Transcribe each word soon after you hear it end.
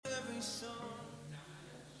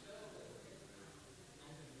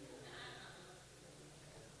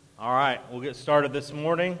All right, we'll get started this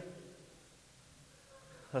morning.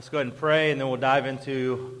 Let's go ahead and pray, and then we'll dive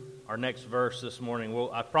into our next verse this morning.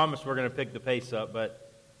 I promise we're going to pick the pace up,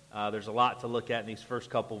 but there's a lot to look at in these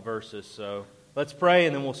first couple verses. So let's pray,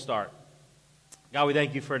 and then we'll start. God, we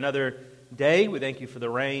thank you for another day. We thank you for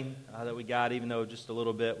the rain that we got, even though just a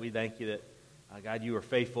little bit. We thank you that, God, you are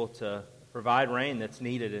faithful to provide rain that's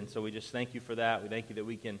needed, and so we just thank you for that. We thank you that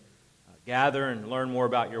we can gather and learn more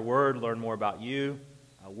about your word, learn more about you,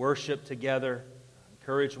 worship together,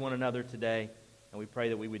 encourage one another today, and we pray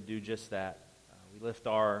that we would do just that. We lift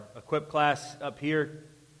our Equip class up here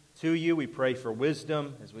to you. We pray for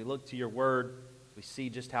wisdom as we look to your word. We see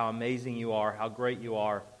just how amazing you are, how great you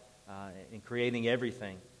are in creating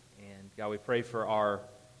everything. And God, we pray for our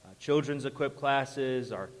children's Equip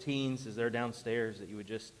classes, our teens as they're downstairs, that you would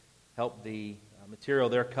just help the material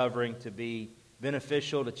they're covering to be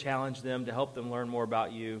beneficial, to challenge them, to help them learn more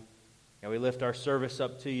about you. And we lift our service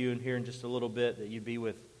up to you and here in just a little bit that you'd be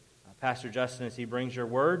with Pastor Justin as he brings your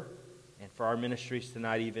word, and for our ministries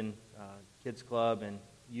tonight, even Kids Club and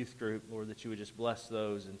Youth Group, Lord, that you would just bless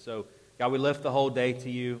those. And so, God, we lift the whole day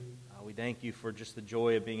to you. We thank you for just the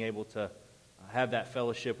joy of being able to have that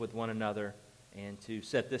fellowship with one another and to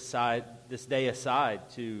set this day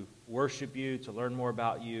aside to worship you, to learn more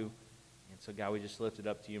about you. And so, God, we just lift it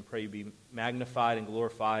up to you and pray you be magnified and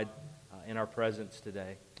glorified in our presence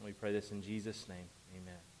today. We pray this in Jesus' name.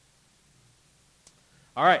 Amen.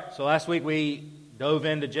 All right, so last week we dove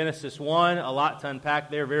into Genesis 1. A lot to unpack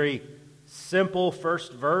there. Very simple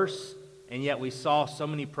first verse, and yet we saw so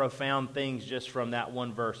many profound things just from that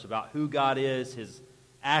one verse about who God is, His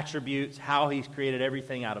attributes, how He's created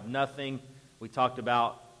everything out of nothing. We talked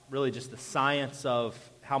about really just the science of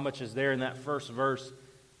how much is there in that first verse.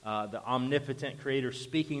 The omnipotent Creator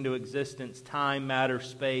speaking to existence, time, matter,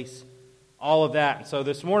 space, all of that. And so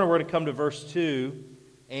this morning we're going to come to verse 2,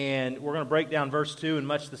 and we're going to break down verse 2 in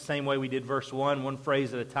much the same way we did verse 1, one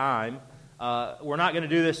phrase at a time. We're not going to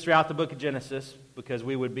do this throughout the book of Genesis, because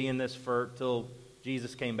we would be in this till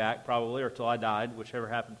Jesus came back, probably, or till I died, whichever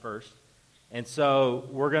happened first. And so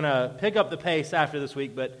we're going to pick up the pace after this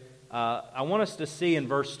week, but I want us to see in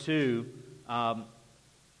verse 2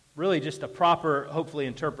 really just a proper, hopefully,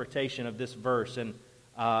 interpretation of this verse. And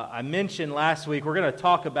I mentioned last week we're going to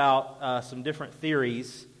talk about some different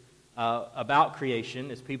theories about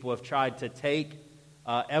creation as people have tried to take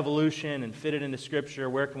evolution and fit it into Scripture.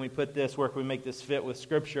 Where can we put this? Where can we make this fit with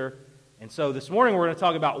Scripture? And so this morning we're going to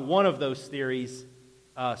talk about one of those theories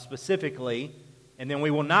specifically, and then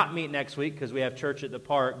we will not meet next week because we have church at the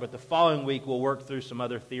park, but the following week we'll work through some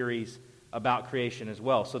other theories about creation as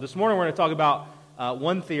well. So this morning we're going to talk about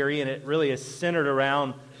one theory, and it really is centered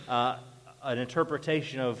around an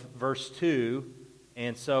interpretation of verse 2,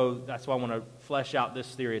 and so that's why I want to flesh out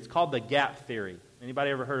this theory. It's called the gap theory. Anybody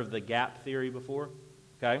ever heard of the gap theory before?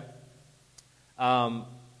 Okay.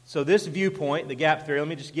 So this viewpoint, the gap theory, let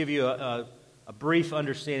me just give you a brief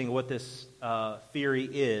understanding of what this theory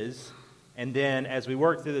is, and then as we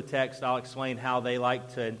work through the text, I'll explain how they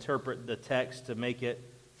like to interpret the text to make it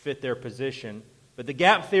fit their position. But the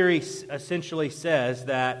gap theory essentially says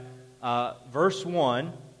that verse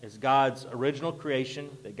 1 is God's original creation,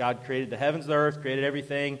 that God created the heavens, the earth, created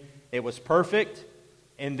everything. It was perfect.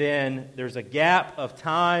 And then there's a gap of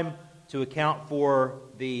time to account for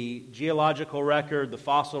the geological record, the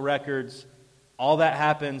fossil records. All that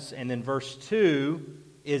happens. And then verse 2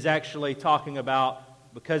 is actually talking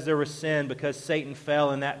about because there was sin, because Satan fell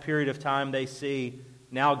in that period of time, they see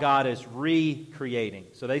now God is recreating.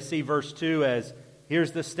 So they see verse 2 as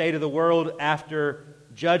here's the state of the world after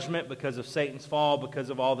judgment because of Satan's fall, because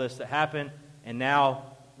of all this that happened, and now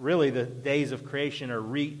really the days of creation are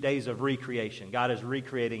days of recreation. God is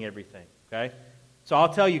recreating everything, okay? So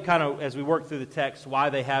I'll tell you kind of as we work through the text why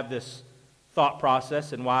they have this thought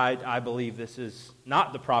process and why I believe this is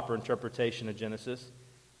not the proper interpretation of Genesis.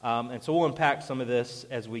 And so we'll unpack some of this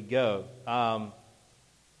as we go.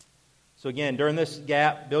 So again, during this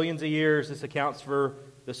gap, billions of years, this accounts for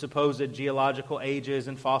the supposed geological ages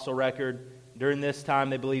and fossil record. During this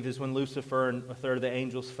time, they believe is when Lucifer and a third of the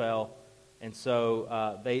angels fell. And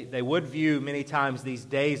so they would view many times these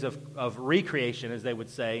days of recreation, as they would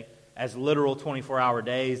say, as literal 24-hour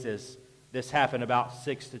days, as this happened about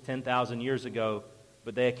 6,000 to 10,000 years ago.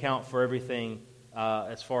 But they account for everything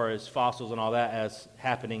as far as fossils and all that as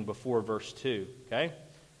happening before verse 2. Okay?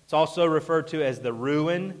 It's also referred to as the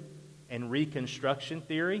ruin and reconstruction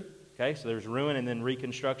theory. Okay, so there's ruin and then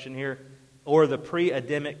reconstruction here. Or the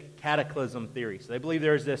pre-Adamic cataclysm theory. So they believe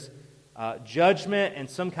there's this judgment and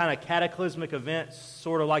some kind of cataclysmic event,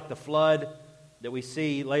 sort of like the flood, that we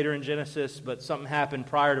see later in Genesis, but something happened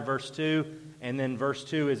prior to verse 2, and then verse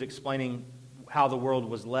 2 is explaining how the world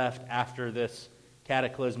was left after this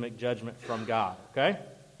cataclysmic judgment from God. Okay?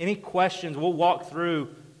 Any questions? We'll walk through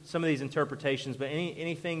some of these interpretations, but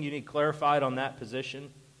anything you need clarified on that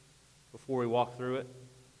position before we walk through it?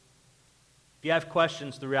 If you have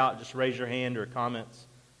questions throughout, just raise your hand, or comments,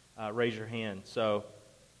 raise your hand. So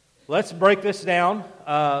let's break this down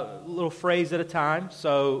a little phrase at a time.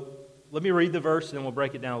 So let me read the verse, and then we'll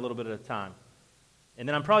break it down a little bit at a time. And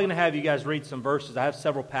then I'm probably going to have you guys read some verses. I have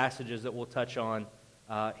several passages that we'll touch on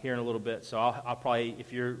here in a little bit. So I'll probably,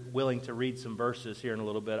 if you're willing to read some verses here in a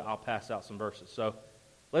little bit, I'll pass out some verses. So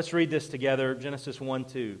let's read this together. Genesis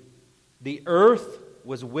 1:2. The earth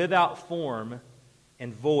was without form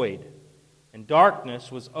and void, and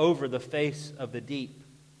darkness was over the face of the deep,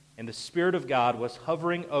 and the Spirit of God was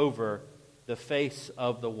hovering over the face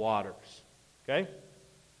of the waters. Okay?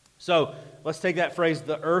 So let's take that phrase,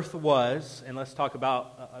 the earth was, and let's talk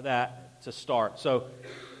about that to start. So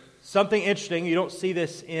something interesting, you don't see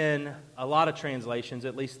this in a lot of translations,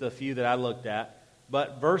 at least the few that I looked at,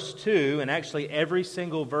 but verse 2, and actually every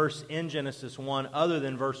single verse in Genesis 1 other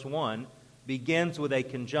than verse 1, begins with a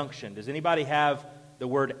conjunction. Does anybody have the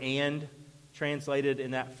word "and" translated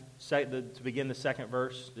in that to begin the second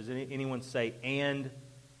verse? Does anyone say, "and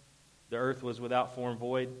the earth was without form,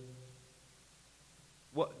 void"?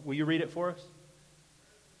 What, will you read it for us?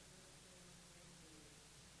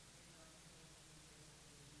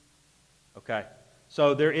 Okay.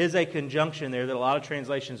 So there is a conjunction there that a lot of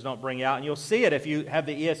translations don't bring out. And you'll see it if you have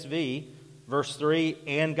the ESV. Verse 3,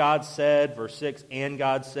 and God said. Verse 6, and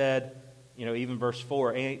God said. Even verse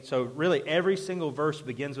 4. And so really every single verse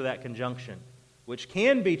begins with that conjunction, which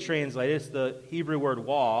can be translated, it's the Hebrew word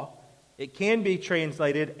wa. It can be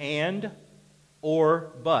translated and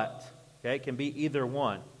or but. Okay, it can be either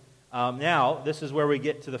one. Now, this is where we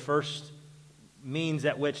get to the first means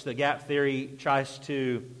at which the gap theory tries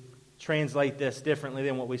to translate this differently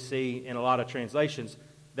than what we see in a lot of translations.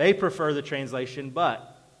 They prefer the translation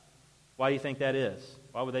but. Why do you think that is?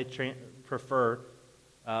 Why would they prefer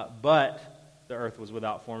but the earth was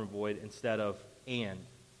without form and void instead of and?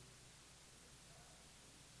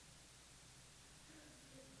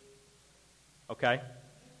 Okay.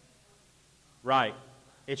 Right.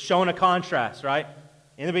 It's showing a contrast, right?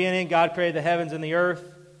 In the beginning, God created the heavens and the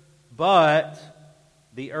earth, but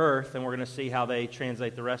the earth, and we're going to see how they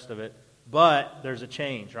translate the rest of it, but there's a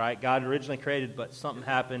change, right? God originally created, but something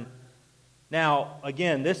happened. Now,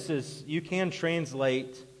 again, you can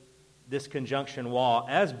translate this conjunction "wa"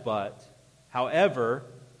 as but. However,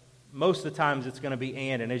 most of the times it's going to be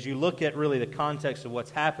 "and." And as you look at really the context of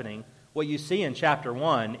what's happening, what you see in chapter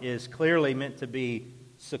 1 is clearly meant to be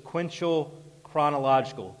sequential,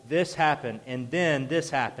 chronological. This happened, and then this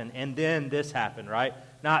happened, and then this happened, right?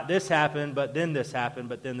 Not this happened, but then this happened,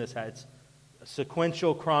 but then this happened. It's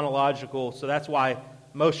sequential, chronological. So that's why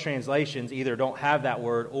most translations either don't have that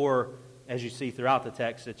word, or as you see throughout the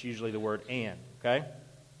text, it's usually the word "and." Okay?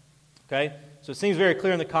 So it seems very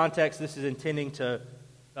clear in the context. This is intending to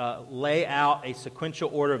lay out a sequential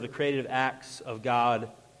order of the creative acts of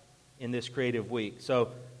God in this creative week.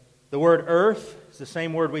 So the word earth is the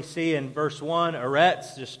same word we see in verse 1,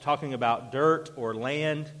 eretz, just talking about dirt or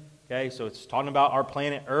land. Okay, so it's talking about our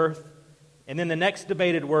planet Earth. And then the next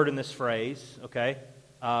debated word in this phrase, okay,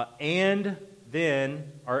 and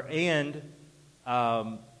then, or and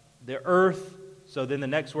the earth, so then the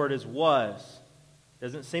next word is was.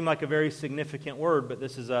 Doesn't seem like a very significant word, but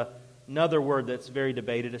this is another word that's very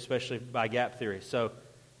debated, especially by gap theory. So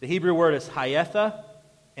the Hebrew word is hayetha,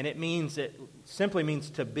 and it simply means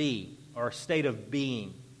to be, or a state of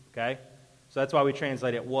being, okay? So that's why we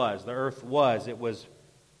translate it was. The earth was. It was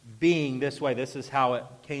being this way. This is how it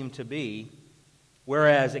came to be.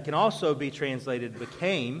 Whereas it can also be translated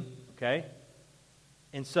became, okay?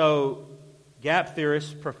 And so gap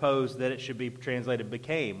theorists propose that it should be translated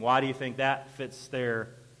became. Why do you think that fits their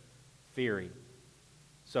theory?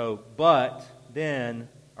 So, but the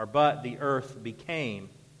earth became.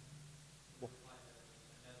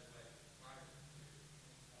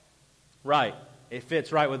 Right. It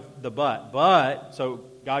fits right with the but. But, so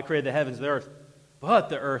God created the heavens and the earth, but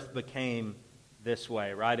the earth became this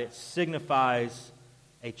way, right? It signifies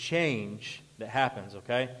a change that happens,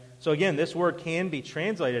 okay? So again, this word can be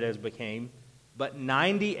translated as became, but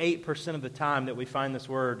 98% of the time that we find this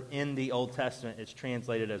word in the Old Testament, it's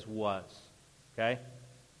translated as was, okay?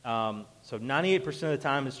 So 98% of the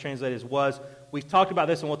time it's translated as was. We've talked about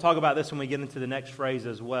this, and we'll talk about this when we get into the next phrase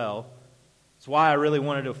as well. That's why I really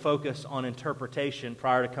wanted to focus on interpretation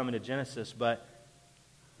prior to coming to Genesis, but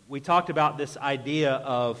we talked about this idea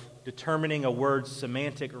of determining a word's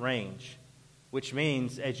semantic range, which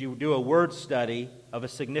means as you do a word study of a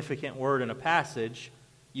significant word in a passage,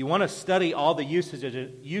 you want to study all the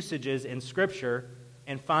usages in Scripture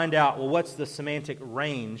and find out, well, what's the semantic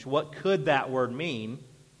range? What could that word mean?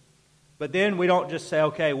 But then we don't just say,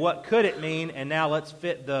 okay, what could it mean? And now let's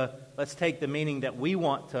take the meaning that we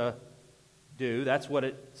want to do. That's what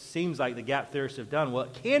it seems like the gap theorists have done. Well,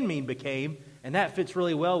 it can mean became, and that fits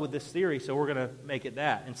really well with this theory, so we're going to make it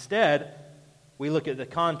that. Instead, we look at the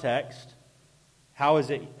context. How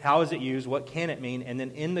is it used? What can it mean? And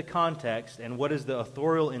then in the context, and what is the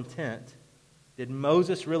authorial intent? Did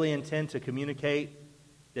Moses really intend to communicate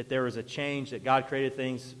that there was a change, that God created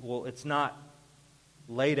things? Well, it's not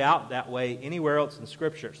laid out that way anywhere else in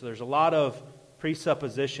Scripture. So there's a lot of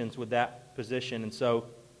presuppositions with that position. And so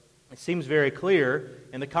it seems very clear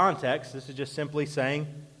in the context. This is just simply saying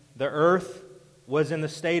the earth was in the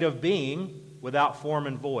state of being without form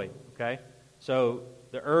and void. Okay? So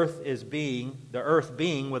the earth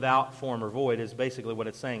being without form or void is basically what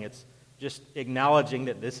it's saying. It's just acknowledging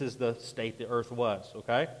that this is the state the earth was.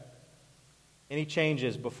 Okay? Any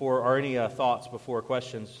changes or any thoughts before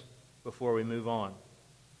questions before we move on?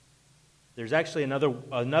 There's actually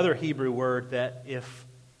another Hebrew word that if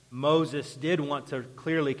Moses did want to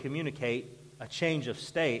clearly communicate a change of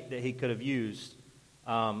state that he could have used,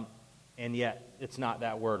 and yet it's not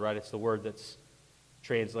that word, right? It's the word that's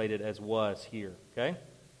translated as was here, okay?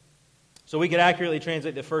 So we could accurately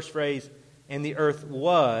translate the first phrase, and the earth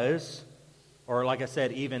was, or like I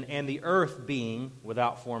said, even, and the earth being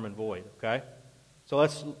without form and void, okay? So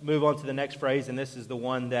let's move on to the next phrase, and this is the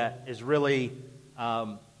one that is really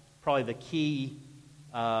probably the key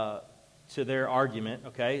to their argument,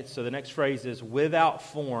 okay? So the next phrase is without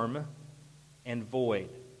form and void,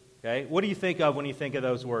 okay? What do you think of when you think of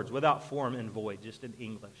those words, without form and void, just in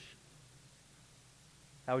English?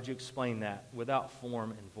 How would you explain that, without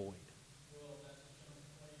form and void?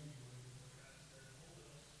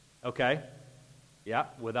 Okay, yeah,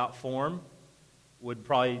 without form would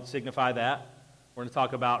probably signify that. We're going to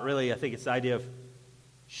talk about, really, I think it's the idea of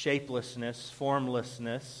shapelessness,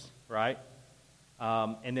 formlessness, right?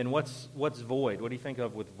 And then what's void? What do you think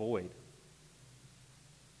of with void?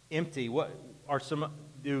 Empty.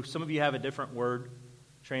 Do some of you have a different word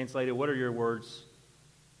translated? What are your words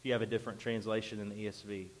if you have a different translation in the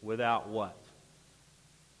ESV? Without what?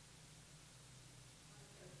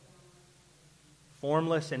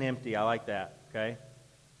 Formless and empty. I like that, okay?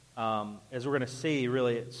 As we're going to see,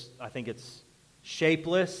 really, I think it's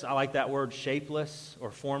shapeless. I like that word, shapeless,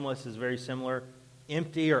 or formless is very similar.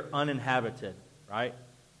 Empty or uninhabited, right?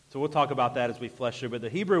 So we'll talk about that as we flesh through. But the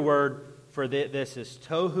Hebrew word for this is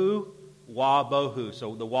tohu wabohu.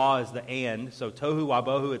 So the wa is the and. So tohu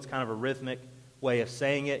wabohu, it's kind of a rhythmic way of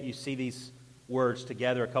saying it. You see these words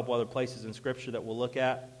together a couple other places in Scripture that we'll look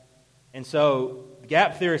at. And so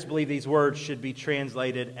gap theorists believe these words should be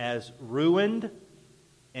translated as ruined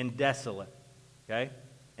and desolate. Okay?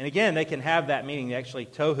 And again, they can have that meaning. Actually,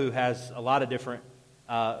 tohu has a lot of different,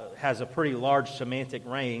 has a pretty large semantic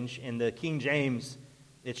range. In the King James,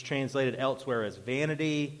 it's translated elsewhere as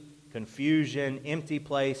vanity, confusion, empty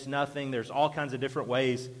place, nothing. There's all kinds of different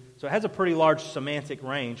ways. So it has a pretty large semantic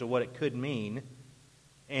range of what it could mean.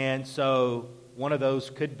 And so one of those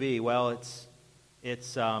could be, well, it's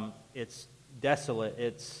desolate,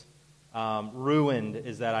 it's ruined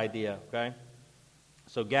is that idea, okay?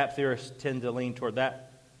 So gap theorists tend to lean toward that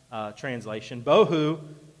translation. Bohu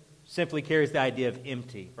simply carries the idea of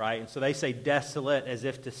empty, right? And so they say desolate as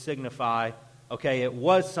if to signify, okay, it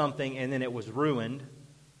was something and then it was ruined,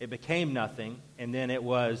 it became nothing, and then it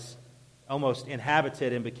was almost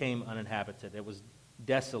inhabited and became uninhabited. It was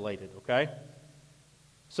desolated, okay?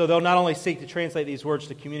 So they'll not only seek to translate these words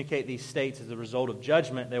to communicate these states as a result of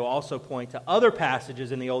judgment, they will also point to other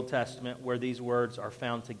passages in the Old Testament where these words are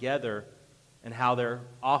found together and how they're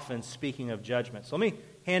often speaking of judgment. So let me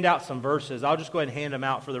hand out some verses. I'll just go ahead and hand them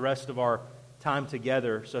out for the rest of our time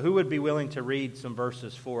together. So who would be willing to read some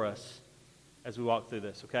verses for us as we walk through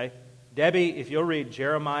this, okay? Debbie, if you'll read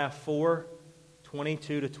Jeremiah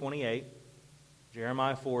 4:22-28.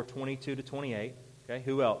 Jeremiah 4:22-28. Okay,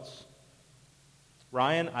 who else?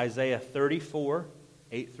 Ryan, Isaiah 34,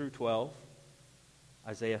 8 through 12.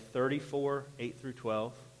 Isaiah 34, 8 through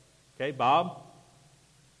 12. Okay, Bob,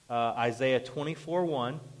 Isaiah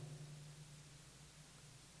 24:1.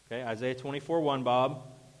 Okay, Isaiah 24:1, Bob.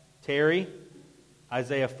 Terry,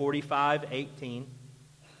 Isaiah 45:18.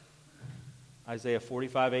 Isaiah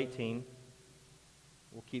 45:18.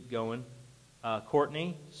 We'll keep going.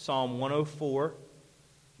 Courtney, Psalm 104,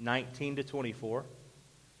 19-24.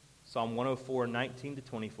 Psalm 104, 19 to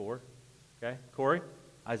 24. Okay, Corey?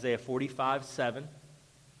 Isaiah 45, 7.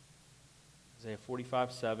 Isaiah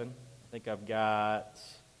 45, 7. I think I've got,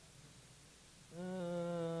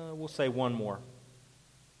 we'll say one more.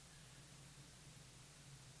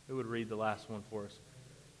 Who would read the last one for us?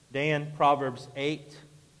 Dan, Proverbs 8,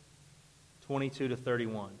 22 to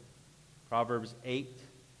 31. Proverbs 8,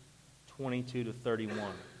 22 to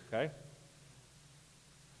 31. Okay?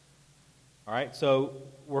 All right, so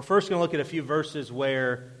we're first going to look at a few verses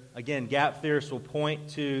where, again, gap theorists will point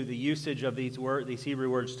to the usage of these Hebrew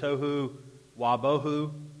words, tohu,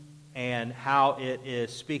 wabohu, and how it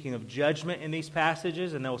is speaking of judgment in these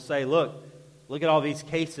passages. And they'll say, look at all these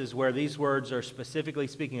cases where these words are specifically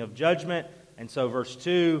speaking of judgment. And so verse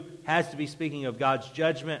 2 has to be speaking of God's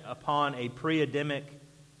judgment upon a pre-Adamic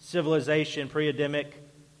civilization, pre-Adamic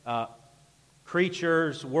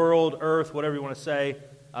creatures, world, earth, whatever you want to say,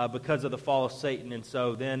 because of the fall of Satan. And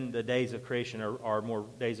so then the days of creation are more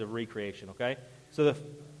days of recreation, okay? So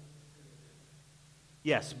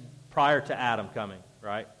yes, prior to Adam coming,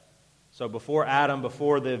 right? So before Adam,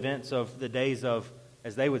 before the events of the days of,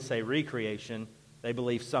 as they would say, recreation, they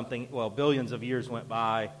believe billions of years went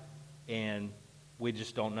by, and we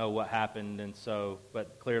just don't know what happened. And so,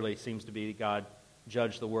 but clearly it seems to be God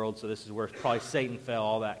judged the world, so this is where probably Satan fell,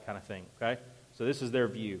 all that kind of thing, okay? So this is their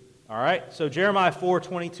view. All right, so Jeremiah 4,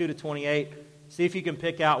 22 to 28. See if you can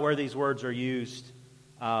pick out where these words are used.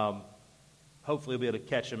 Hopefully you'll be able to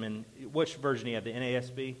catch them in, which version do you have, the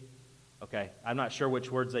NASB? Okay, I'm not sure which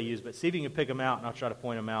words they use, but see if you can pick them out, and I'll try to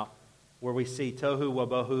point them out, where we see tohu,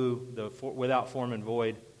 wabohu, without form and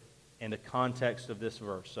void, in the context of this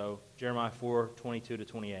verse. So Jeremiah 4, 22 to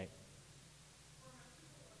 28.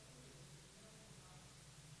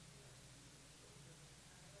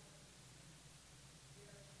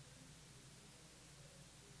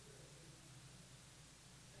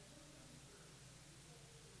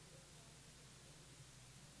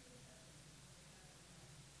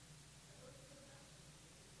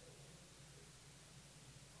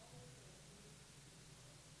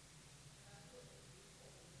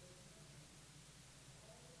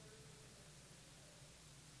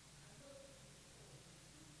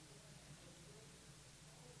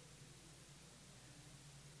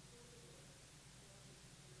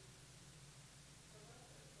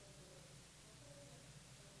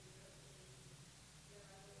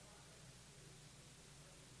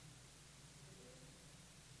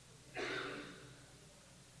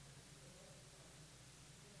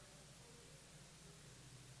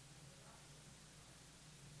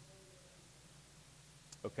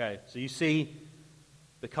 Okay, so you see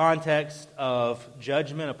the context of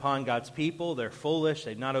judgment upon God's people. They're foolish.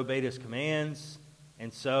 They've not obeyed His commands.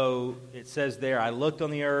 And so it says there, I looked on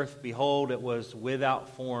the earth, behold, it was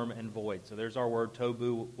without form and void. So there's our word,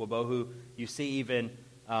 tobu, wabohu. You see even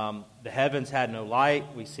the heavens had no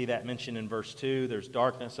light. We see that mentioned in verse 2. There's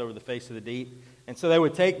darkness over the face of the deep. And so they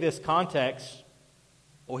would take this context.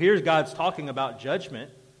 Well, here's God's talking about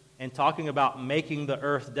judgment and talking about making the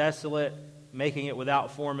earth desolate, making it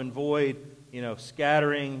without form and void,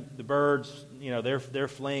 scattering the birds, they're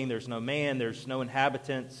fleeing, there's no man, there's no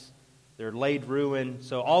inhabitants, they're laid ruin.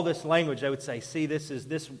 So all this language, they would say, see,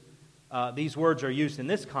 these words are used in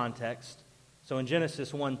this context. So in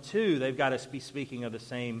Genesis 1:2, they've got to be speaking of the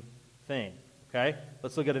same thing. Okay?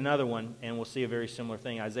 Let's look at another one, and we'll see a very similar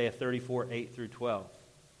thing. Isaiah 34, 8 through 12.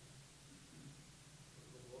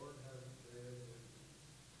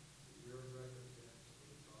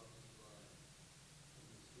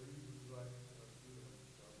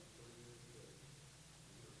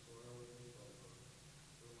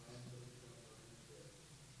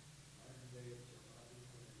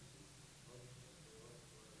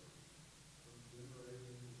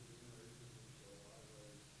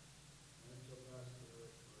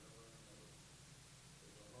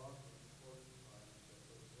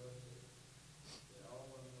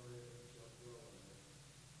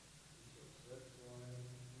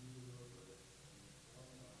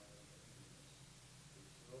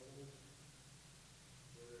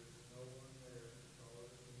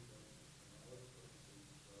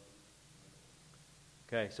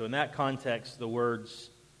 Okay, so in that context, the words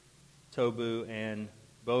tobu and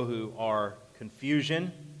bohu are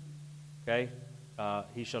confusion. Okay,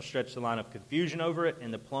 he shall stretch the line of confusion over it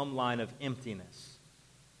and the plumb line of emptiness.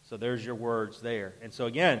 So there's your words there. And so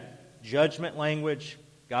again, judgment language.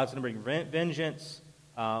 God's going to bring vengeance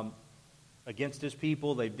against His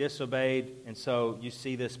people. They've disobeyed. And so you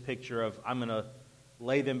see this picture of, I'm going to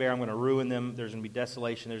lay them bare. I'm going to ruin them. There's going to be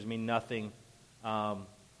desolation. There's going to be nothing.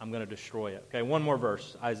 I'm going to destroy it. Okay, one more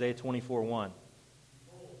verse. Isaiah 24, 1.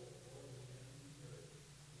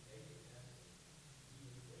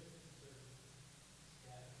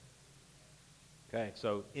 Okay,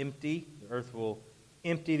 so empty, the earth will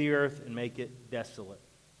empty the earth and make it desolate.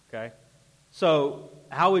 Okay? So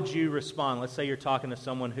how would you respond? Let's say you're talking to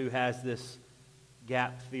someone who has this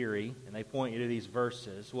gap theory, and they point you to these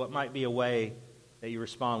verses. What might be a way that you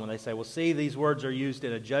respond when they say, well, see, these words are used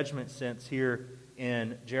in a judgment sense here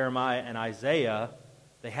in Jeremiah and Isaiah.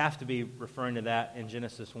 They have to be referring to that in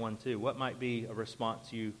Genesis 1:2. What might be a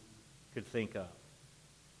response you could think of?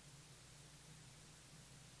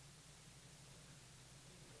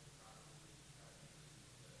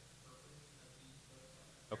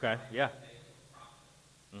 Okay, yeah.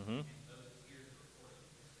 Mm-hmm.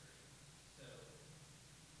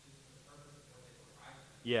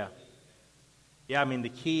 Yeah. Yeah, I mean, the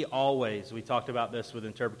key always, we talked about this with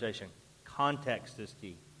interpretation, context is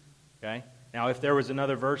key. Okay? Now, if there was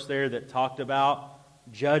another verse there that talked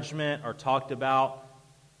about judgment or talked about,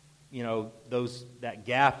 that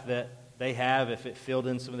gap that they have, if it filled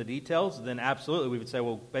in some of the details, then absolutely we would say,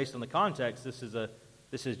 well, based on the context, this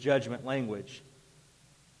is judgment language.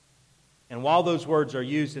 And while those words are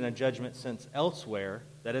used in a judgment sense elsewhere,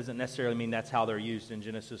 that doesn't necessarily mean that's how they're used in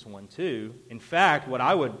Genesis 1:2. In fact, what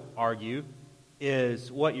I would argue is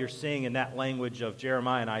what you're seeing in that language of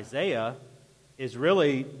Jeremiah and Isaiah is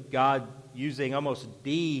really God using almost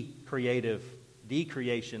decreation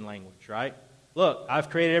language, right? Look, I've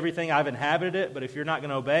created everything, I've inhabited it, but if you're not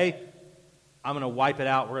going to obey, I'm going to wipe it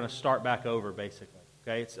out. We're going to start back over, basically.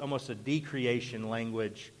 Okay, it's almost a decreation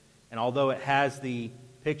language, and although it has the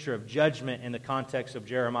picture of judgment in the context of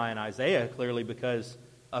Jeremiah and Isaiah, clearly because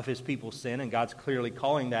of his people's sin, and God's clearly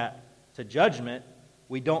calling that to judgment,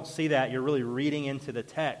 we don't see that. You're really reading into the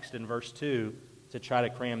text in verse 2 to try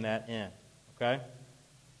to cram that in. Okay?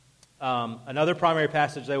 Another primary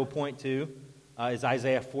passage they will point to is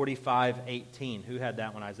Isaiah 45:18. Who had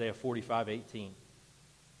that one? Isaiah 45:18.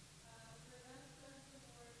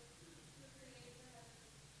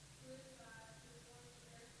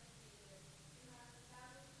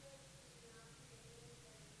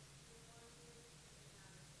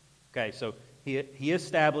 Okay, so he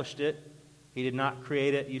established it. He did not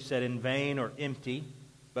create it, you said, in vain or empty,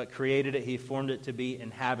 but created it. He formed it to be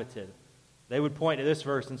inhabited. They would point to this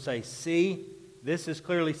verse and say, see, this is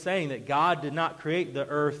clearly saying that God did not create the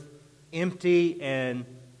earth empty and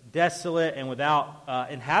desolate and without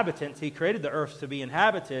inhabitants. He created the earth to be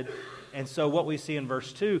inhabited. And so what we see in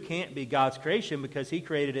verse 2 can't be God's creation because he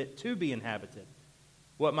created it to be inhabited.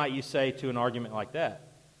 What might you say to an argument like that?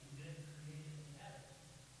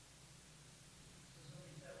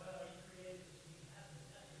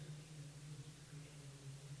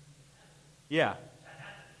 Yeah.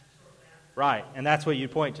 Right, and that's what you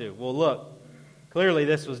point to. Well, look, clearly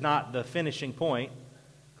this was not the finishing point.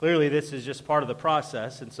 Clearly this is just part of the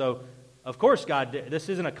process. And so, of course, God did. This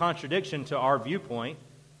isn't a contradiction to our viewpoint.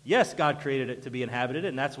 Yes, God created it to be inhabited,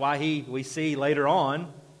 and that's why we see later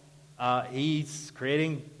on, he's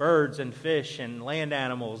creating birds and fish and land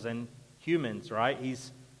animals and humans, right?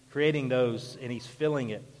 He's creating those, and he's filling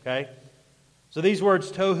it, okay? So these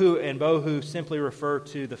words, tohu and bohu, simply refer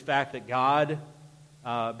to the fact that God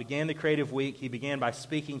began the creative week. He began by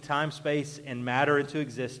speaking time, space, and matter into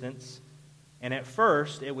existence. And at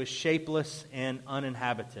first, it was shapeless and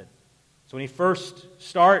uninhabited. So when he first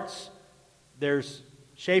starts, there's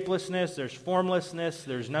shapelessness, there's formlessness,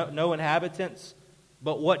 there's no inhabitants.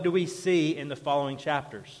 But what do we see in the following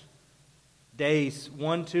chapters? Days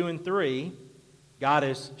 1, 2, and 3, God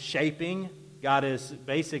is shaping. God is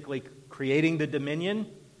basically creating the dominion,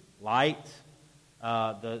 light,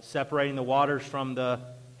 separating the waters from the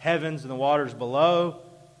heavens and the waters below,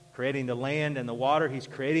 creating the land and the water. He's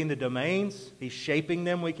creating the domains. He's shaping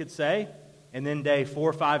them, we could say. And then day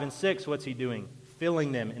 4, 5, and 6, what's he doing?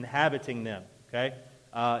 Filling them, inhabiting them. Okay?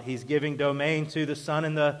 He's giving domain to the sun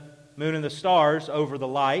and the moon and the stars over the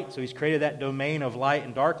light. So he's created that domain of light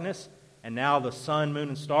and darkness. And now the sun, moon,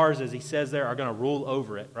 and stars, as he says there, are going to rule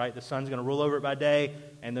over it, right? The sun's going to rule over it by day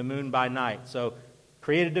and the moon by night. So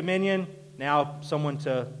created dominion. Now someone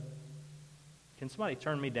to... Can somebody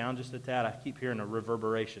turn me down just a tad? I keep hearing a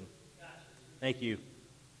reverberation. Thank you.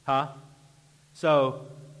 Huh? So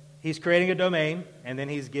he's creating a domain, and then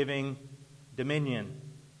he's giving dominion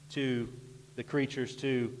to the creatures,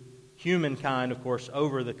 to humankind, of course,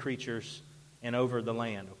 over the creatures and over the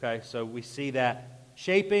land. Okay? So we see that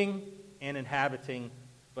shaping and inhabiting,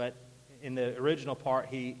 but in the original part,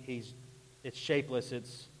 it's shapeless.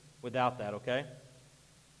 It's without that, okay?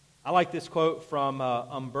 I like this quote from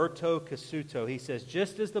Umberto Cassuto. He says,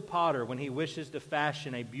 just as the potter, when he wishes to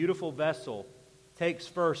fashion a beautiful vessel, takes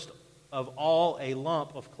first of all a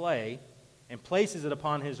lump of clay and places it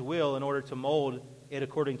upon his will in order to mold it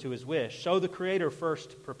according to his wish, so the Creator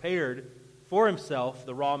first prepared for himself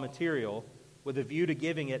the raw material with a view to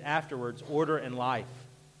giving it afterwards order and life.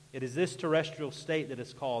 It is this terrestrial state that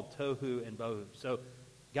is called tohu and bohu. So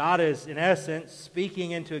God is, in essence,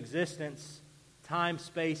 speaking into existence time,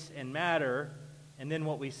 space, and matter. And then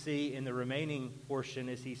what we see in the remaining portion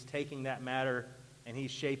is he's taking that matter and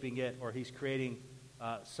he's shaping it, or he's creating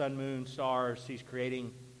sun, moon, stars. He's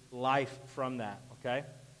creating life from that, okay?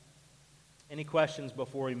 Any questions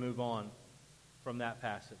before we move on from that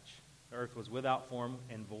passage? The earth was without form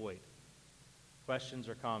and void. Questions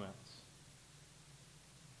or comments?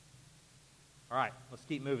 All right, let's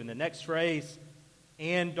keep moving. The next phrase,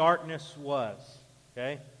 and darkness was,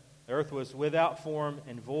 okay? The earth was without form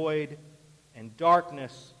and void, and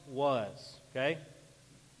darkness was, okay?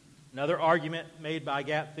 Another argument made by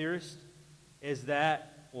gap theorists is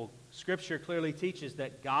that, well, Scripture clearly teaches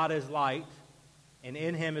that God is light, and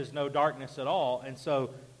in him is no darkness at all. And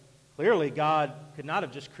so, clearly, God could not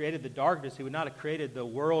have just created the darkness. He would not have created the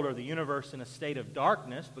world or the universe in a state of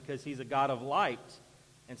darkness, because he's a God of light.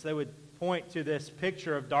 And so they would point to this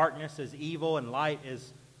picture of darkness as evil and light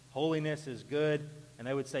as holiness, as good. And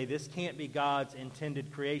they would say this can't be God's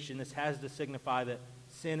intended creation. This has to signify that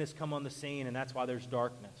sin has come on the scene, and that's why there's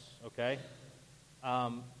darkness, okay?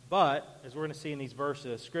 But, as we're going to see in these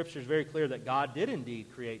verses, Scripture is very clear that God did indeed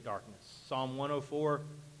create darkness. Psalm 104,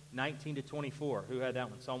 19 to 24. Who had that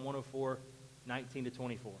one? Psalm 104, 19 to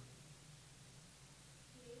 24.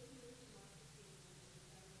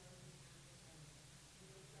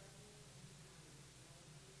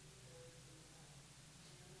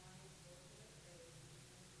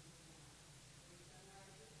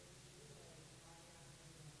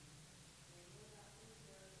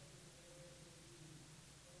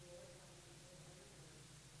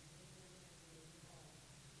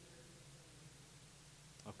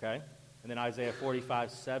 Okay, and then Isaiah 45,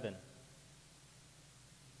 7. I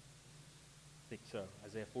think so.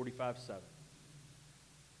 Isaiah 45, 7.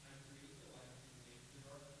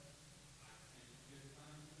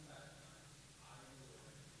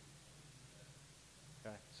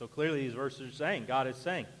 Okay, so clearly these verses are saying, God is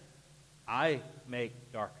saying, I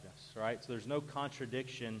make darkness, right? So there's no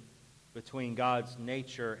contradiction between God's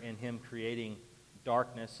nature and him creating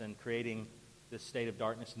darkness and creating this state of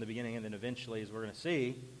darkness in the beginning, and then eventually, as we're going to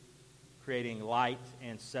see, creating light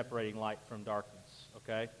and separating light from darkness,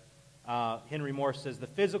 okay? Henry Morse says, the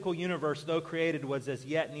physical universe, though created, was as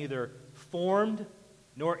yet neither formed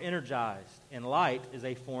nor energized, and light is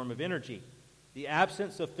a form of energy. The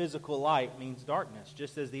absence of physical light means darkness,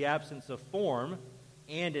 just as the absence of form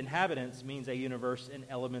and inhabitants means a universe in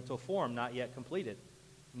elemental form, not yet completed.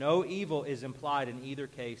 No evil is implied in either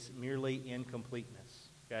case, merely incompleteness,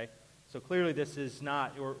 okay? So clearly this is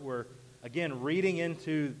not, we're again, reading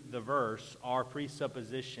into the verse our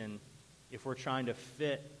presupposition, if we're trying to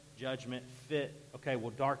fit judgment, okay,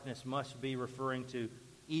 well, darkness must be referring to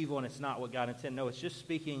evil, and it's not what God intended. No, it's just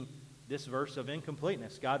speaking this verse of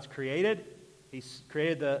incompleteness. God's created. He's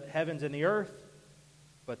created the heavens and the earth,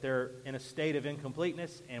 but they're in a state of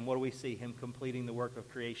incompleteness, and what do we see? Him completing the work of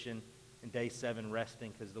creation, and day 7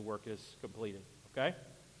 resting because the work is completed, okay?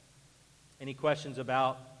 Any questions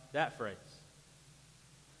about that phrase?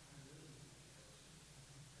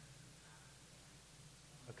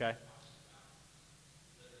 Okay.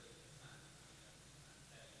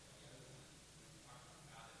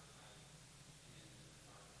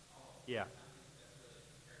 Yeah.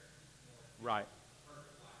 Right.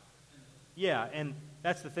 Yeah, and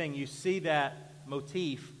that's the thing. You see that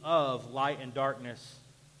motif of light and darkness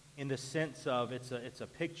in the sense of it's a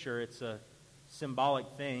picture, it's a symbolic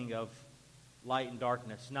thing of light and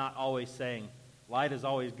darkness, not always saying light is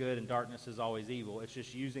always good and darkness is always evil. It's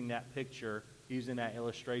just using that picture, using that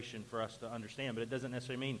illustration for us to understand. But it doesn't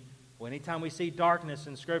necessarily mean, well, anytime we see darkness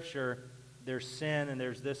in Scripture, there's sin and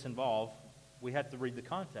there's this involved. We have to read the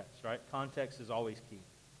context, right? Context is always key,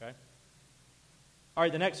 okay? All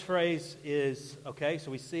right, the next phrase is, okay,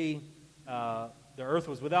 so we see the earth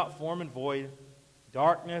was without form and void.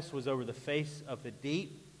 Darkness was over the face of the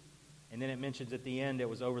deep. And then it mentions at the end it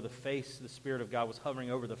was over the face, the Spirit of God was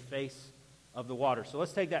hovering over the face of the water. So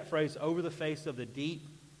let's take that phrase, over the face of the deep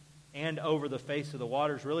and over the face of the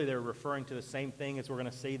waters. Really, they're referring to the same thing as we're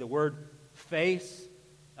going to see. The word face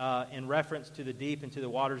in reference to the deep and to the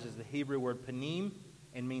waters is the Hebrew word panim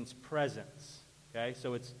and means presence. Okay,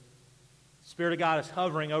 so it's Spirit of God is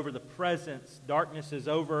hovering over the presence. Darkness is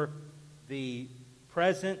over the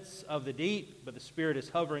presence of the deep, but the Spirit is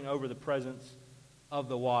hovering over the presence of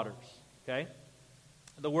the waters. Okay?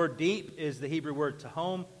 The word deep is the Hebrew word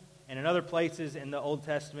tahom, and in other places in the Old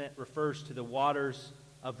Testament refers to the waters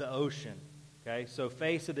of the ocean. Okay? So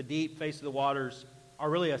face of the deep, face of the waters are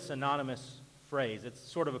really a synonymous phrase. It's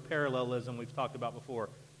sort of a parallelism we've talked about before.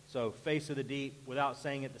 So face of the deep, without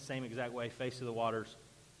saying it the same exact way, face of the waters.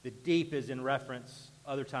 The deep is in reference,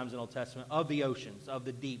 other times in the Old Testament, of the oceans, of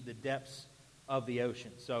the deep, the depths of the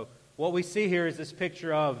ocean. So what we see here is this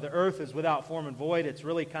picture of the earth is without form and void. It's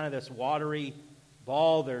really kind of this watery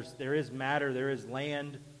ball. There is matter, there is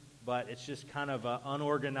land, but it's just kind of an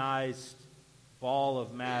unorganized ball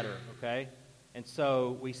of matter, okay? And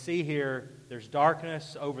so we see here there's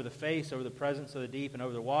darkness over the face, over the presence of the deep, and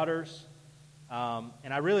over the waters.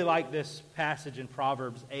 And I really like this passage in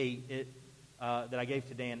Proverbs 8 that I gave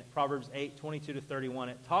to Dan. Proverbs 8, 22 to 31.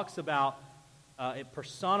 It talks about, it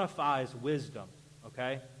personifies wisdom,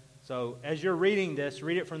 okay? So as you're reading this,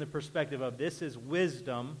 read it from the perspective of this is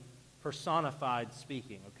wisdom personified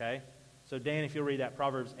speaking, okay? So Dan, if you'll read that,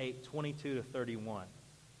 Proverbs 8, 22 to 31.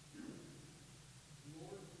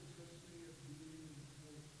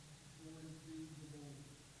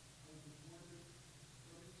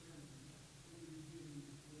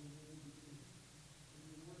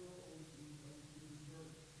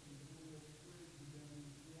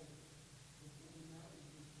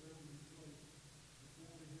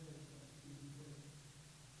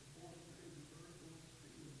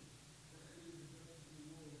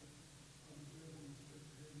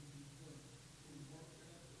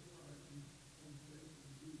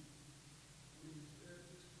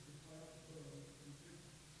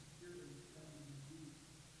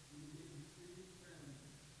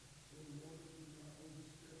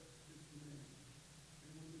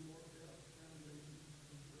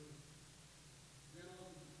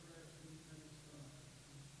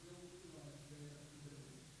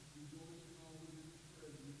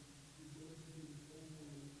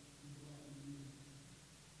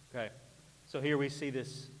 Okay, so here we see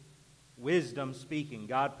this wisdom speaking.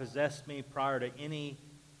 God possessed me prior to any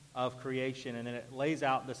of creation, and then it lays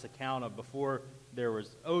out this account of before there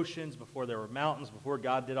was oceans, before there were mountains, before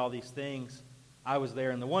God did all these things, I was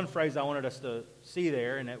there. And the one phrase I wanted us to see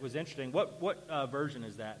there, and it was interesting, what version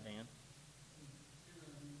is that, Dan?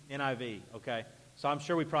 NIV, okay. So I'm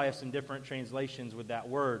sure we probably have some different translations with that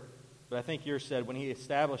word, but I think yours said, when he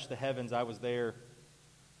established the heavens, I was there.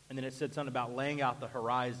 And then it said something about laying out the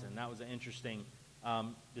horizon. That was an interesting.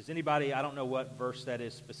 Does anybody, I don't know what verse that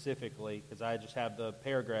is specifically, because I just have the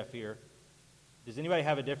paragraph here. Does anybody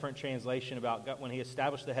have a different translation about God, when he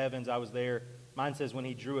established the heavens, I was there? Mine says when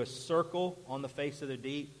he drew a circle on the face of the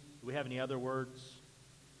deep. Do we have any other words?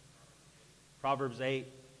 Proverbs 8.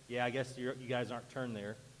 Yeah, I guess you guys aren't turned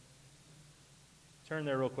there. Turn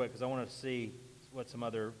there real quick, because I want to see what some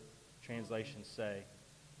other translations say.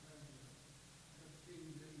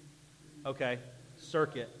 Okay,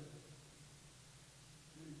 circuit.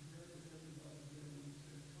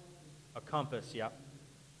 A compass, yep.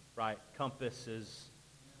 Right, compass is...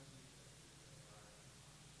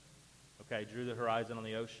 Okay, drew the horizon on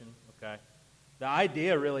the ocean, okay. The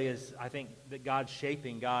idea really is, I think, that God's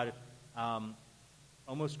shaping, God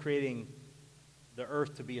almost creating the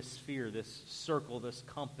earth to be a sphere, this circle, this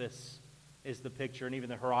compass is the picture, and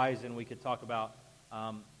even the horizon we could talk about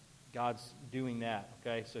God's doing that,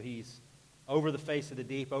 okay. So he's over the face of the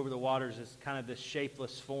deep, over the waters is kind of this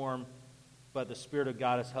shapeless form, but the Spirit of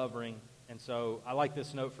God is hovering. And so I like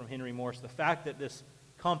this note from Henry Morris. The fact that this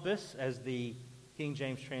compass, as the King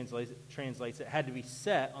James translates it, had to be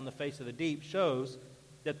set on the face of the deep shows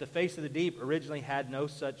that the face of the deep originally had no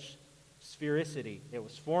such sphericity. It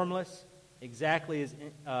was formless, exactly as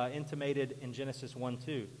intimated in Genesis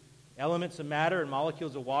 1:2. Elements of matter and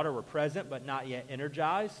molecules of water were present but not yet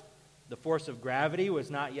energized. The force of gravity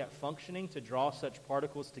was not yet functioning to draw such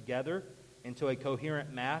particles together into a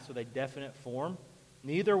coherent mass with a definite form.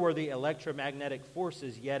 Neither were the electromagnetic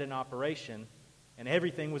forces yet in operation, and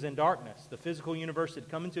everything was in darkness. The physical universe had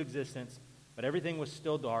come into existence, but everything was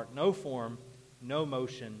still dark. No form, no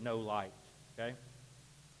motion, no light. Okay?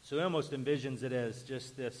 So he almost envisions it as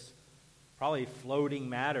just this probably floating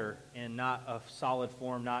matter in not a solid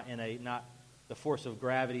form, not the force of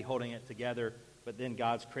gravity holding it together, but then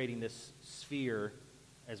God's creating this sphere,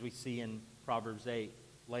 as we see in Proverbs 8,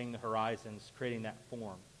 laying the horizons, creating that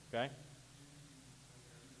form. Okay?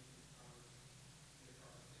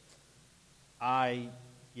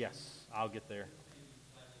 Yes, I'll get there.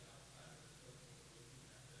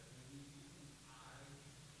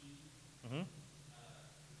 Mm-hmm.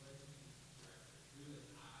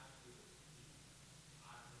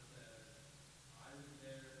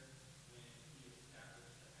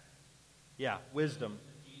 Yeah, wisdom.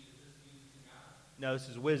 No, this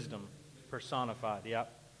is wisdom personified,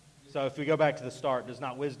 yep. So if we go back to the start, does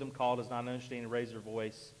not wisdom call, does not understanding raise her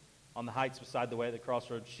voice? On the heights beside the way at the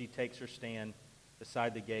crossroads, she takes her stand.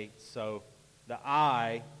 beside the gates. So the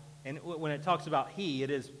I, and when it talks about he,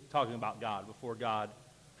 it is talking about God, before God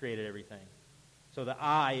created everything. So the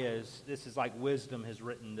I is, this is like wisdom has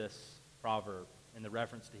written this proverb, and the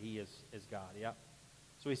reference to he is God, yeah?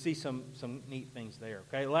 So we see some neat things there,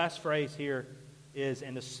 okay? The last phrase here is,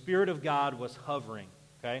 and the Spirit of God was hovering,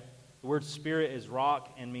 okay? The word spirit is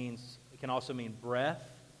rock and it can also mean breath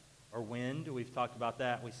or wind. We've talked about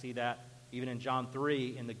that. We see that even in John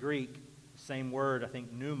 3 in the Greek, same word, I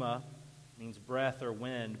think pneuma, means breath or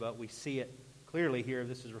wind, but we see it clearly here.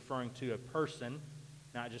 This is referring to a person,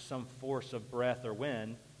 not just some force of breath or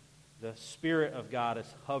wind. The Spirit of God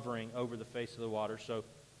is hovering over the face of the water. So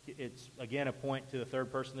it's, again, a point to the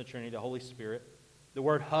third person of the Trinity, the Holy Spirit. The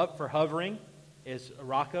word for hovering is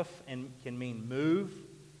rakaf and can mean move,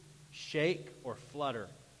 shake, or flutter.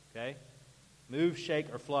 Okay? Move,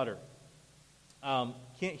 shake, or flutter.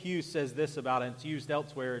 Kent Hughes says this about it. It's used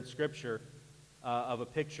elsewhere in Scripture of a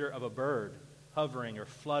picture of a bird hovering or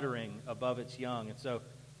fluttering above its young. And so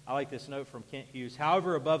I like this note from Kent Hughes.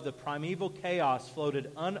 However, above the primeval chaos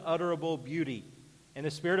floated unutterable beauty, and the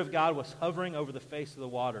Spirit of God was hovering over the face of the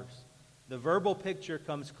waters. The verbal picture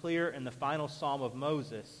comes clear in the final psalm of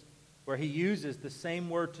Moses, where he uses the same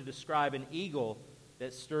word to describe an eagle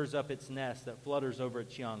that stirs up its nest, that flutters over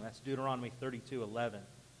its young. That's Deuteronomy 32:11.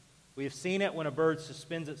 We have seen it when a bird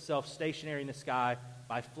suspends itself stationary in the sky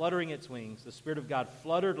by fluttering its wings. The Spirit of God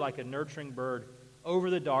fluttered like a nurturing bird over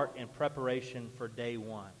the dark in preparation for day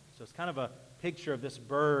one. So it's kind of a picture of this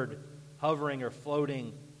bird hovering or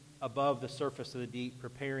floating above the surface of the deep,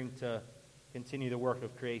 preparing to continue the work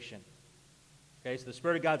of creation. Okay, so the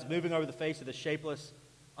Spirit of God's moving over the face of the shapeless,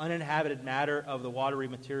 uninhabited matter of the watery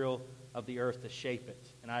material of the earth to shape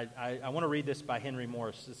it. And I want to read this by Henry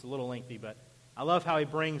Morris. It's a little lengthy, but I love how he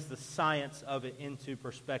brings the science of it into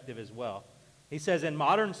perspective as well. He says, in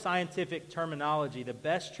modern scientific terminology, the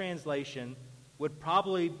best translation would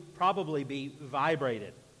probably be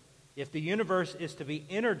vibrated. If the universe is to be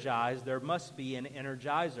energized, there must be an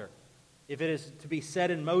energizer. If it is to be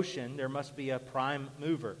set in motion, there must be a prime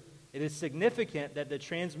mover. It is significant that the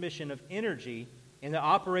transmission of energy in the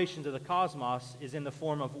operations of the cosmos is in the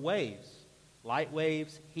form of waves, light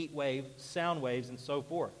waves, heat waves, sound waves, and so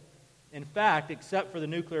forth. In fact, except for the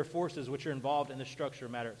nuclear forces which are involved in the structure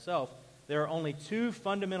of matter itself, there are only two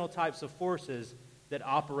fundamental types of forces that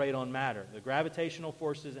operate on matter: the gravitational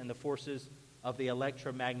forces and the forces of the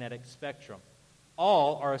electromagnetic spectrum.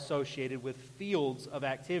 All are associated with fields of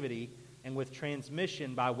activity and with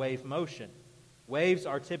transmission by wave motion. Waves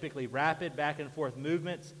are typically rapid back and forth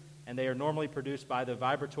movements, and they are normally produced by the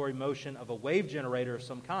vibratory motion of a wave generator of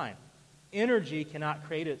some kind. Energy cannot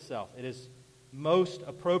create itself. It is most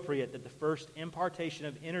appropriate that the first impartation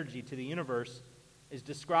of energy to the universe is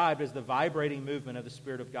described as the vibrating movement of the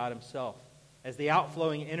Spirit of God Himself. As the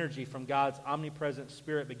outflowing energy from God's omnipresent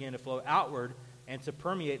Spirit began to flow outward and to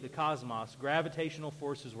permeate the cosmos, gravitational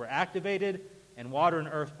forces were activated, and water and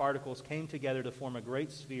earth particles came together to form a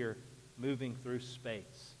great sphere moving through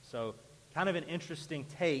space. So, kind of an interesting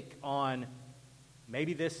take on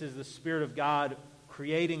maybe this is the Spirit of God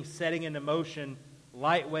creating, setting into motion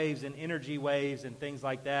light waves and energy waves and things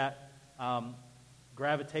like that.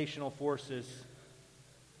 Gravitational forces.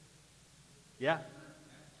 Yeah.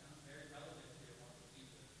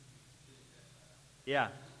 Yeah.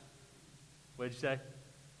 What did you say?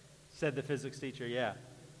 Said the physics teacher, yeah.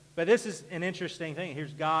 But this is an interesting thing.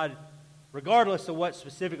 Here's God, regardless of what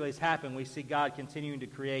specifically has happened, we see God continuing to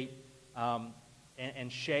create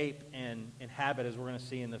and shape and inhabit, as we're going to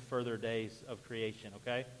see in the further days of creation,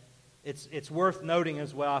 okay? It's worth noting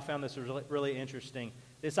as well, I found this really interesting.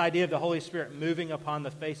 This idea of the Holy Spirit moving upon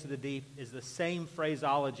the face of the deep is the same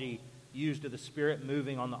phraseology used of the Spirit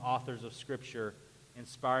moving on the authors of Scripture,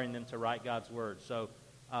 inspiring them to write God's Word. So,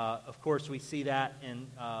 of course, we see that in,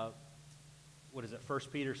 1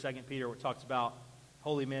 Peter, 2 Peter, where it talks about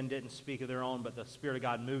holy men didn't speak of their own, but the Spirit of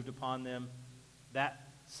God moved upon them. That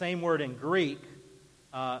same word in Greek,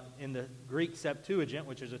 in the Greek Septuagint,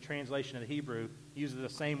 which is a translation of the Hebrew, uses the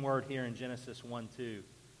same word here in Genesis 1:2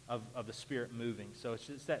 of the Spirit moving. So it's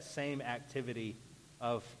just that same activity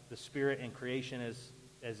of the Spirit in creation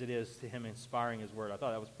as it is to Him inspiring His Word. I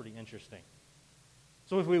thought that was pretty interesting.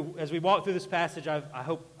 So as we walk through this passage, I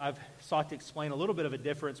hope I've sought to explain a little bit of a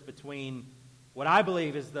difference between what I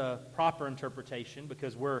believe is the proper interpretation,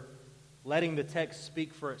 because we're letting the text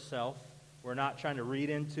speak for itself. We're not trying to read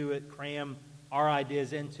into it, cram our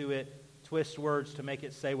ideas into it, twist words to make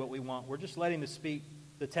it say what we want. We're just letting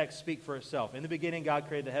the text speak for itself. In the beginning, God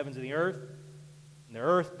created the heavens and the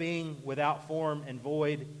earth being without form and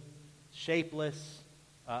void, shapeless,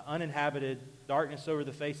 uninhabited, darkness over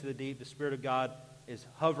the face of the deep. The Spirit of God is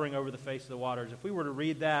hovering over the face of the waters. If we were to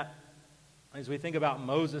read that, as we think about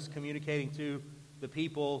Moses communicating to the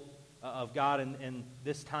people of God in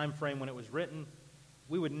this time frame when it was written,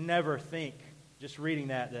 we would never think, just reading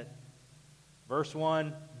that verse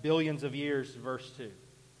 1, billions of years, verse 2.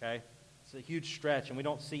 Okay? It's a huge stretch, and we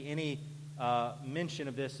don't see any mention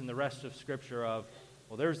of this in the rest of Scripture of,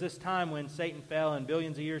 well, there was this time when Satan fell and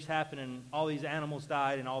billions of years happened and all these animals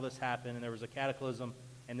died and all this happened and there was a cataclysm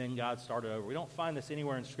and then God started over. We don't find this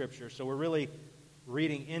anywhere in Scripture, so we're really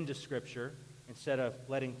reading into Scripture instead of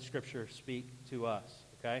letting Scripture speak to us,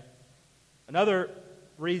 okay? Another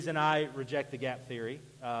reason I reject the gap theory,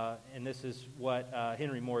 and this is what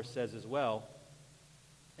Henry Morris says as well,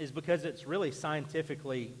 is because it's really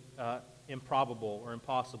scientifically improbable or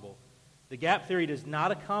impossible. The gap theory does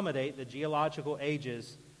not accommodate the geological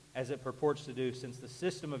ages as it purports to do, since the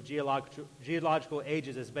system of geological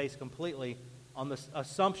ages is based completely on the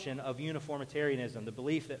assumption of uniformitarianism, the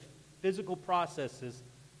belief that physical processes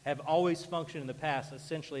have always functioned in the past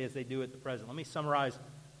essentially as they do at the present. Let me summarize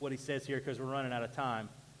what he says here because we're running out of time.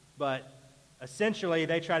 But essentially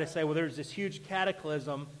they try to say, well, there's this huge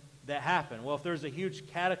cataclysm that happened. Well, if there's a huge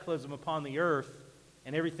cataclysm upon the earth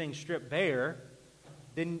and everything's stripped bare,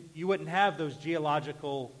 then you wouldn't have those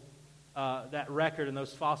geological, that record and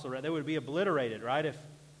those fossil records. They would be obliterated, right? If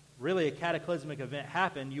really a cataclysmic event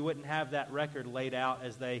happened, you wouldn't have that record laid out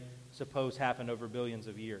as they suppose happened over billions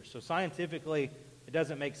of years. So scientifically, it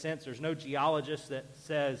doesn't make sense. There's no geologist that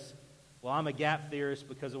says, well, I'm a gap theorist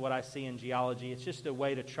because of what I see in geology. It's just a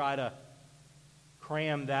way to try to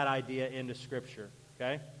cram that idea into Scripture,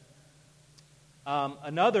 okay?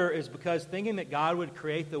 Another is because thinking that God would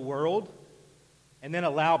create the world and then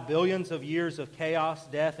allow billions of years of chaos,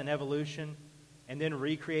 death, and evolution, and then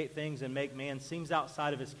recreate things and make man seems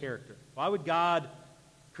outside of his character. Why would God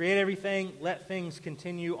create everything, let things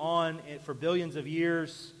continue on for billions of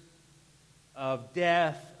years of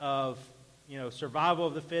death, of survival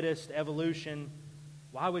of the fittest, evolution?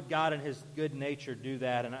 Why would God in his good nature do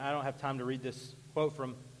that? And I don't have time to read this quote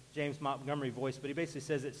from James Montgomery Boice, but he basically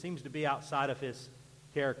says it seems to be outside of his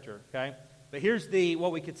character, okay? But here's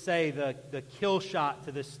what we could say, the kill shot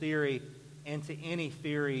to this theory and to any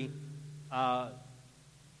theory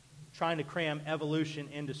trying to cram evolution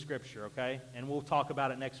into Scripture, okay? And we'll talk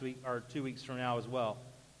about it next week or 2 weeks from now as well.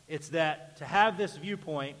 It's that to have this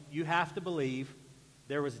viewpoint, you have to believe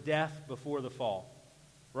there was death before the fall.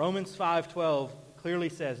 Romans 5:12 clearly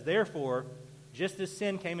says, therefore, just as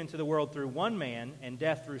sin came into the world through one man and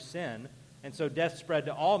death through sin, and so death spread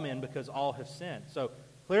to all men because all have sinned. So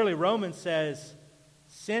clearly, Romans says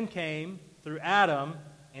sin came through Adam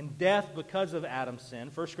and death because of Adam's sin.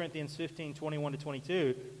 1 Corinthians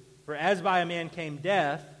 15:21-22, for as by a man came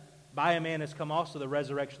death, by a man has come also the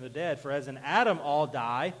resurrection of the dead. For as in Adam all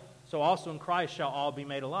die, so also in Christ shall all be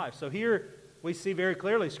made alive. So here we see very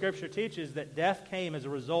clearly Scripture teaches that death came as a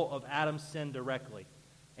result of Adam's sin directly.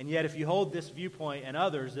 And yet if you hold this viewpoint and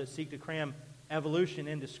others that seek to cram evolution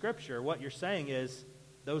into Scripture, what you're saying is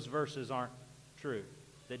those verses aren't true.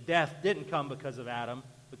 That death didn't come because of Adam,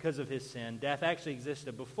 because of his sin. Death actually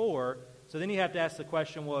existed before. So then you have to ask the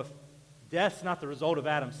question, well, if death's not the result of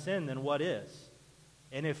Adam's sin, then what is?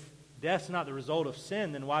 And if death's not the result of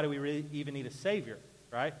sin, then why do we really even need a Savior,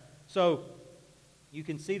 right? So you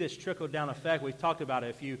can see this trickle-down effect. We've talked about it.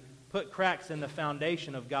 If you put cracks in the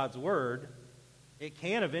foundation of God's Word, it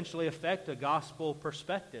can eventually affect a gospel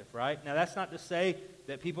perspective, right? Now, that's not to say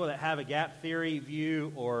that people that have a gap theory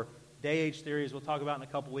view or day-age theories we'll talk about in a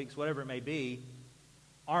couple weeks, whatever it may be,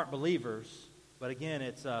 aren't believers. But again,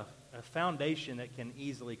 it's a foundation that can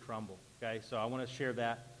easily crumble, okay? So I want to share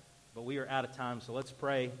that, but we are out of time, so let's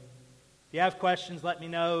pray. If you have questions, let me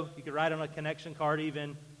know. You can write on a connection card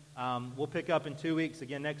even. We'll pick up in 2 weeks,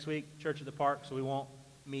 again next week, Church at the Park, so we won't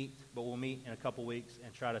meet, but we'll meet in a couple weeks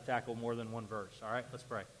and try to tackle more than one verse. All right, let's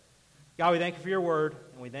pray. God, we thank you for your word,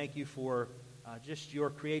 and we thank you for just your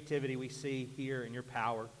creativity we see here and your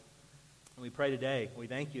power. And we pray today, we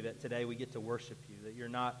thank you that today we get to worship you, that you're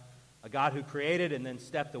not a God who created and then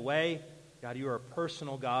stepped away. God, you are a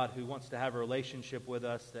personal God who wants to have a relationship with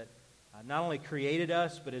us, that not only created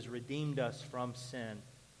us, but has redeemed us from sin.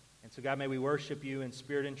 And so, God, may we worship you in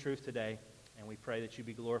spirit and truth today, and we pray that you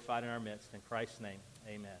be glorified in our midst. In Christ's name,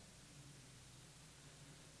 amen.